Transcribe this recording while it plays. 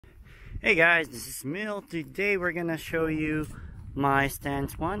Hey guys, this is Mill. Today we're gonna show you my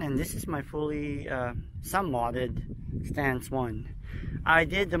Stance 1, and this is my fully some modded Stance 1. I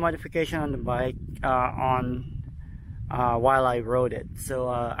did the modification on the bike while I rode it, so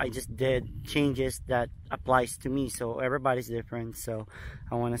I just did changes that applies to me. So everybody's different, so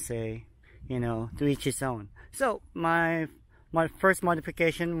I want to say, you know, to each his own. So my first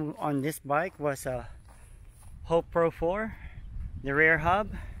modification on this bike was a Hope Pro 4, the rear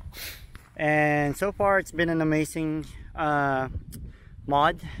hub. And so far it's been an amazing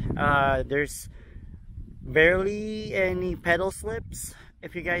mod. There's barely any pedal slips.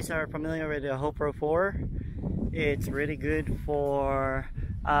 If you guys are familiar with the Hope Pro 4, it's really good for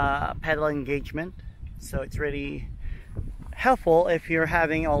pedal engagement, so it's really helpful if you're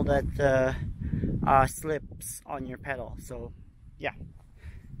having all that slips on your pedal. So yeah,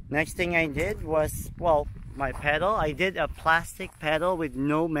 next thing I did was, well, my pedal. I did a plastic pedal with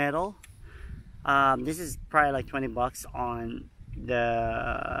no metal. This is probably like 20 bucks on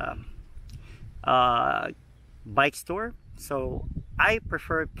the bike store. So I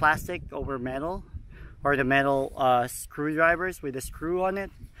prefer plastic over metal, or the metal screwdrivers with a screw on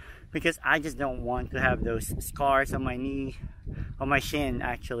it, because I just don't want to have those scars on my knee, on my shin,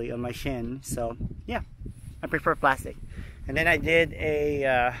 actually on my shin. So yeah, I prefer plastic. And then I did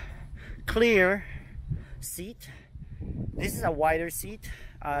a clear seat. This is a wider seat.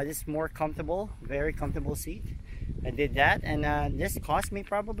 This is more comfortable, very comfortable seat. I did that, and this cost me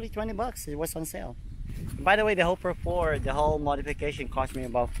probably 20 bucks. It was on sale. By the way, the Hope Pro 4, the whole modification cost me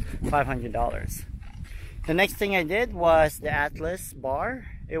about $500. The next thing I did was the Atlas bar.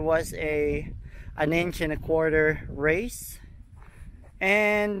 It was an 1.25" race,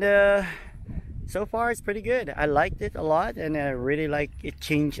 and so far it's pretty good. I liked it a lot, and I really like it.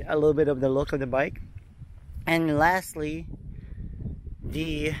 Changed a little bit of the look of the bike. And lastly,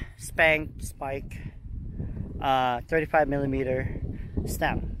 the Spank Spike 35mm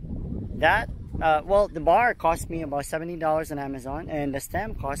stem. That well, the bar cost me about $70 on Amazon, and the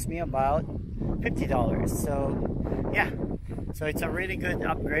stem cost me about $50. So yeah, so it's a really good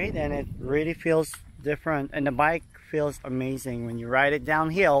upgrade, and it really feels different, and the bike feels amazing when you ride it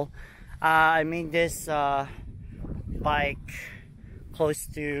downhill. I made this bike close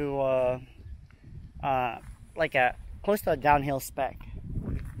to close to a downhill spec,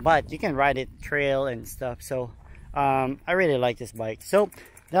 but you can ride it trail and stuff. So I really like this bike. So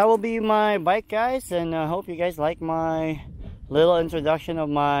that will be my bike, guys, and I hope you guys like my little introduction of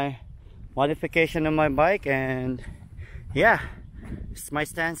my modification of my bike. And yeah, it's my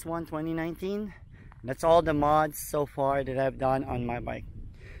Stance 1 2019. That's all the mods so far that I've done on my bike.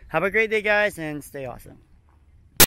 Have a great day, guys, and stay awesome.